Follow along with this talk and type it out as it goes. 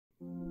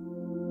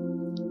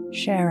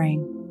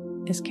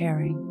Sharing is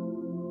caring.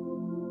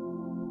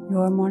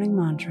 Your morning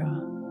mantra.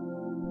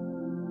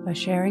 By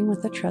sharing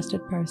with a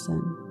trusted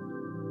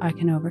person, I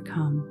can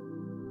overcome.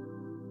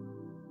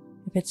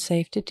 If it's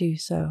safe to do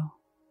so,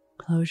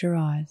 close your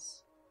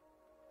eyes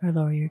or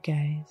lower your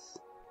gaze.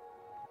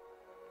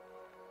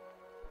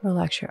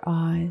 Relax your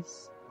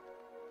eyes,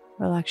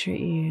 relax your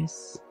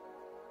ears,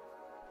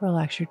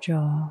 relax your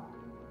jaw.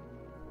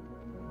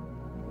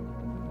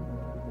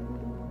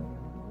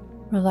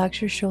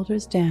 Relax your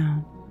shoulders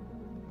down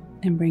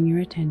and bring your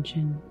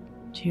attention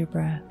to your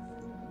breath.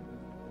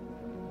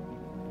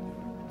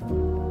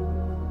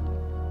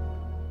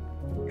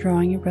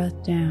 Drawing your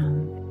breath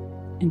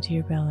down into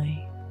your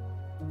belly.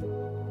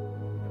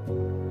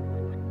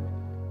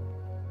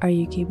 Are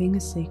you keeping a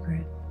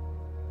secret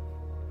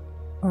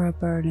or a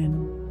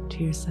burden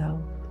to yourself?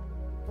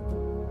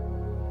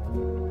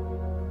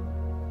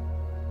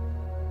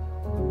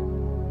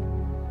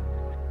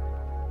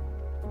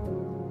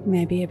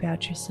 Maybe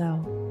about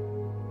yourself,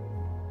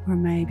 or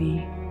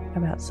maybe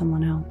about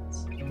someone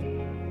else.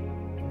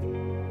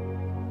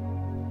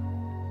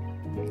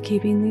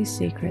 Keeping these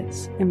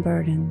secrets and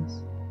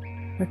burdens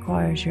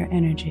requires your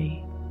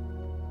energy.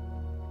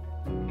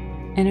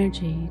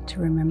 Energy to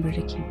remember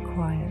to keep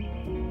quiet.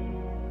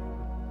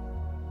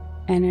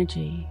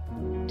 Energy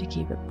to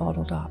keep it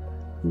bottled up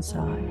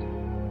inside.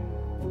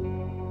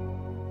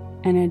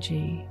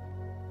 Energy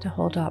to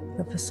hold up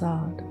the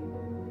facade.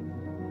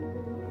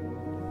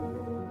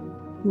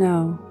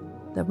 Know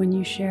that when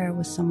you share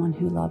with someone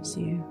who loves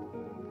you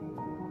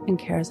and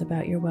cares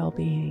about your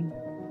well-being,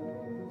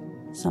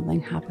 something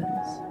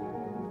happens.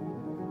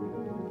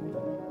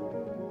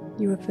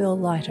 You will feel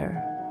lighter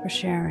for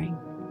sharing,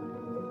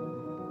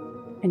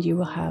 and you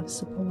will have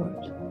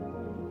support.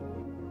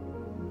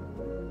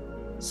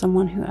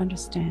 Someone who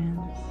understands.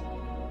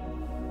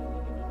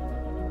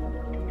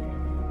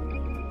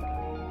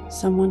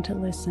 Someone to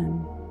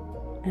listen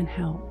and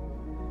help.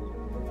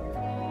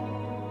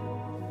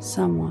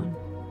 Someone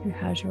who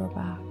has your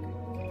back.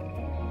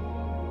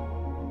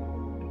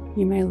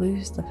 You may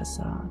lose the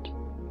facade,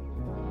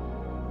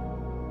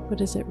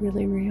 but is it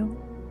really real?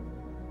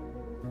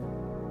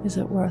 Is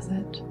it worth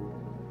it?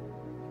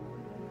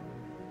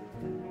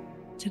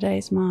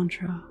 Today's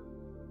mantra.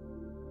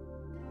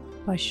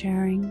 By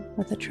sharing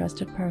with a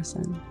trusted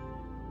person,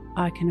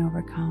 I can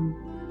overcome.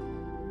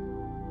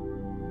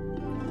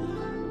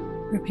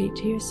 Repeat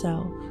to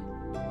yourself,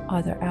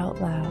 either out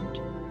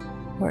loud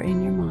or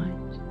in your mind.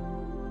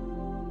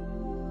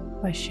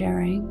 By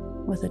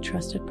sharing with a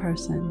trusted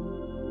person,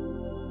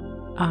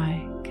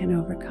 I can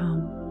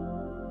overcome.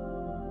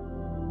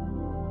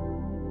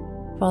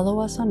 Follow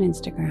us on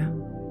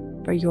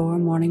Instagram for your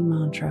morning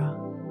mantra.